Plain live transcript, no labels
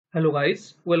Hello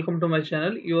guys, welcome to my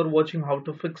channel. You are watching how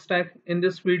to fix tech. In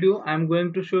this video, I am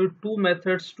going to show you two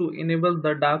methods to enable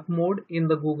the dark mode in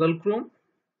the Google Chrome.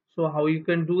 So how you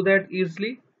can do that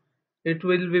easily. It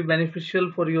will be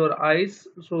beneficial for your eyes.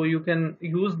 So you can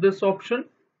use this option.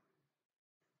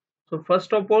 So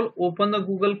first of all, open the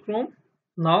Google Chrome.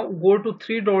 Now go to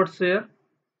three dots here.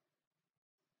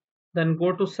 Then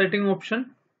go to setting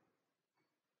option.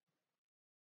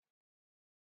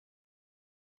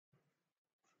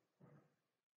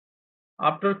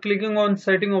 After clicking on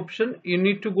setting option, you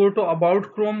need to go to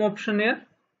about Chrome option here,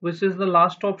 which is the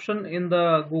last option in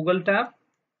the Google tab.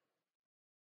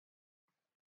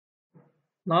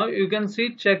 Now you can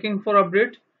see checking for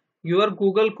update. Your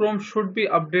Google Chrome should be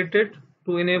updated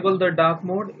to enable the dark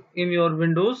mode in your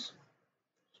Windows.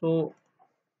 So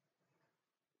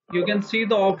you can see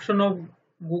the option of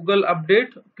Google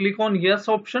update. Click on yes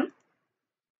option.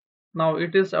 Now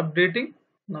it is updating.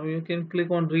 Now you can click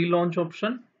on relaunch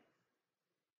option.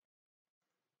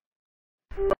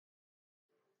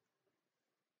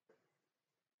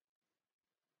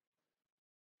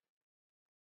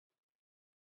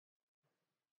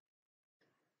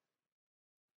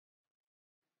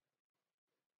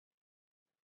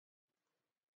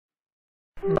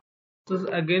 This is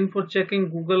again for checking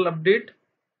Google update.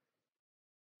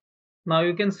 Now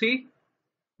you can see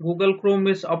Google Chrome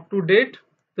is up to date.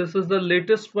 This is the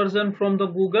latest version from the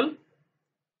Google.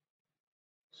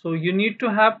 So you need to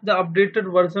have the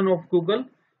updated version of Google.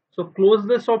 So close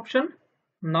this option.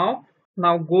 Now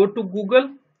go to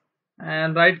Google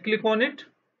and right click on it.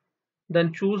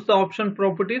 Then choose the option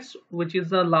properties, which is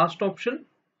the last option.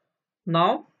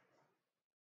 Now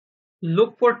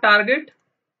look for target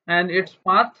and its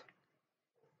path.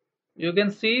 You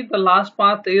can see the last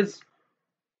path is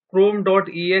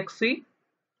chrome.exe.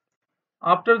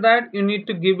 After that you need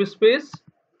to give space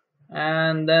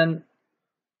and then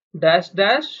dash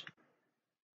dash,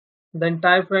 then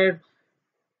type at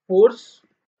force,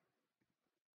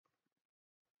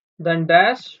 then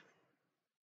dash,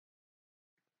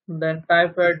 then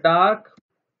type at dark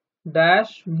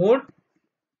dash mode,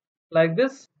 like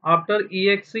this. After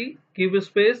exe, give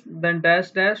space, then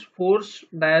dash dash force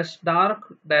dash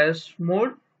dark dash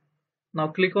mode. Now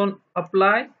click on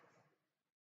apply,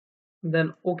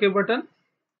 then OK button.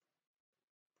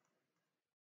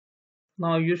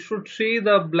 Now you should see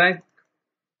the black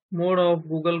mode of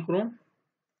Google Chrome.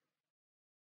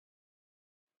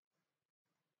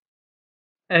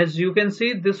 As you can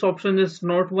see, this option is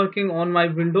not working on my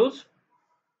Windows.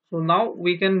 So now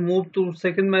we can move to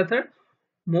second method.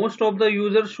 Most of the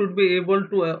users should be able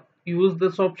to use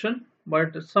this option,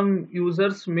 but some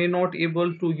users may not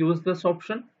able to use this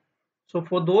option. So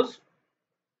for those,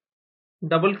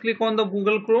 double click on the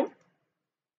Google Chrome.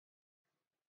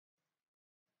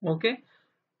 Okay,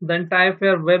 then type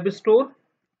here web store.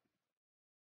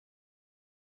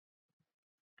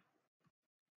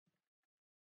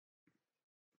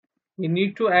 You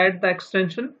need to add the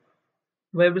extension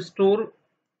web store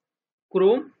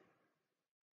Chrome.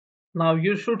 Now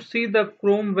you should see the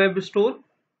Chrome web store.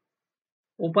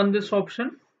 Open this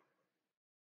option.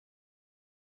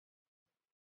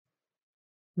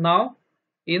 Now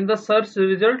in the search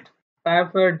result,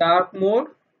 type a dark mode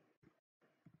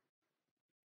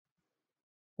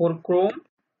for Chrome.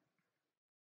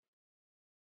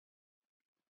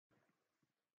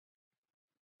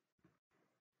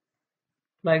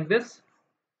 Like this.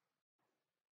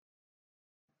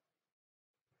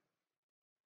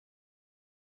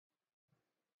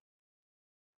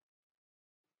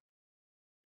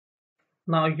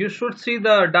 Now you should see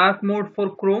the dark mode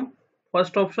for Chrome.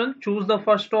 First option, choose the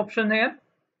first option here.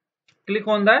 Click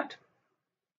on that.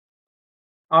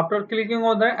 After clicking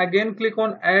on that, again click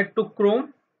on add to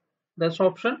Chrome. This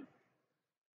option.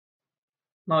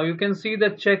 Now you can see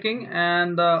the checking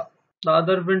and the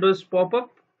other windows pop up.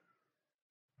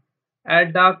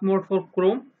 Add dark mode for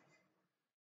Chrome.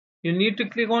 You need to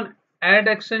click on add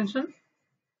extension,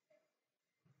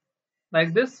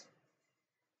 like this.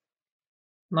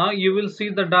 Now you will see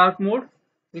the dark mode.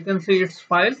 You can see its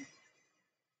file.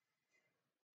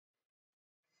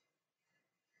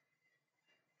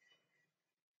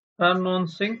 Turn on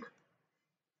sync.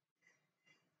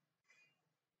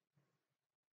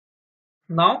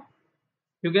 Now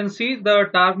you can see the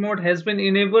dark mode has been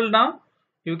enabled. Now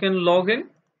you can log in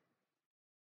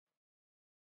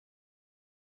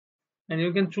and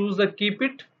you can choose the keep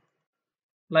it,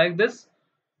 like this.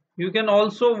 You can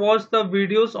also watch the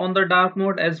videos on the dark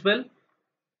mode as well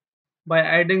by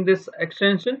adding this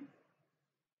extension.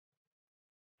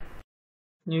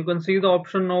 You can see the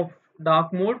option of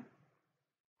dark mode.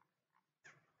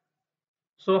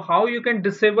 So how you can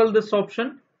disable this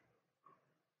option?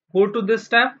 Go to this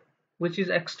tab, which is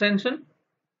extension.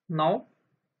 Now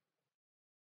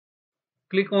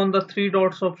click on the three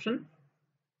dots option.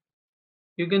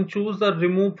 You can choose the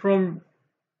remove from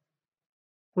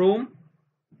Chrome,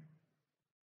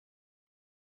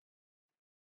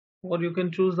 or you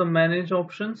can choose the manage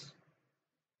options.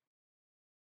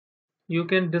 You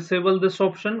can disable this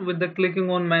option with the clicking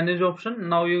on manage option.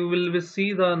 Now you will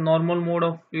see the normal mode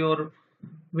of your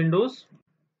Windows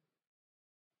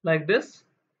like this.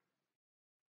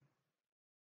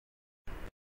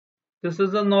 This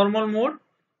is the normal mode,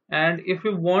 and if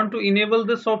you want to enable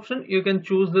this option, you can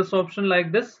choose this option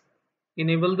like this.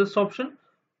 Enable this option.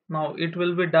 Now it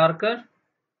will be darker.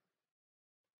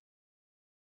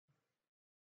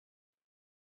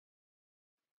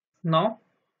 Now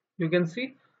you can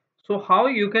see. So how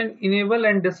you can enable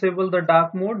and disable the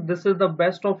dark mode. This is the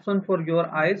best option for your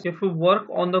eyes. If you work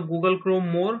on the Google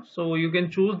Chrome more, so you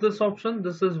can choose this option.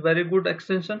 This is very good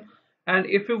extension. And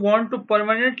if you want to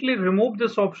permanently remove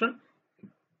this option,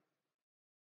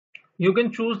 you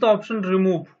can choose the option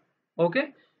remove.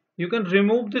 Okay, you can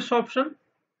remove this option.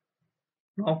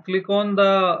 Now click on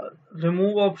the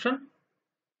remove option.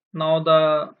 Now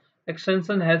the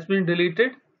extension has been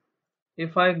deleted.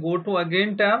 If I go to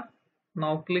again tab,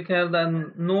 now click here,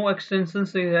 then no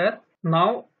extensions here.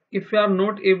 Now if you are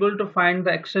not able to find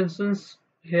the extensions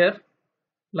here,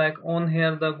 like on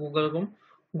here the Google Chrome,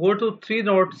 go to three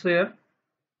dots here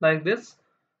like this,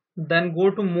 then go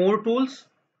to more tools,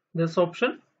 this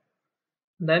option,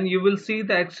 then you will see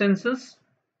the extensions.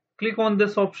 Click on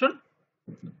this option.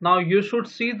 Now you should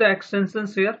see the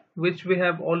extensions here which we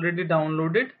have already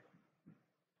downloaded,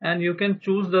 and you can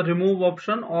choose the remove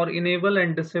option or enable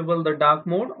and disable the dark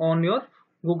mode on your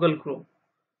Google Chrome.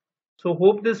 So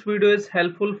hope this video is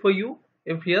helpful for you.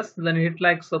 If yes, then hit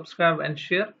like, subscribe and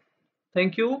share.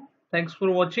 Thank you. Thanks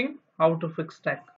for watching How to Fix Tech.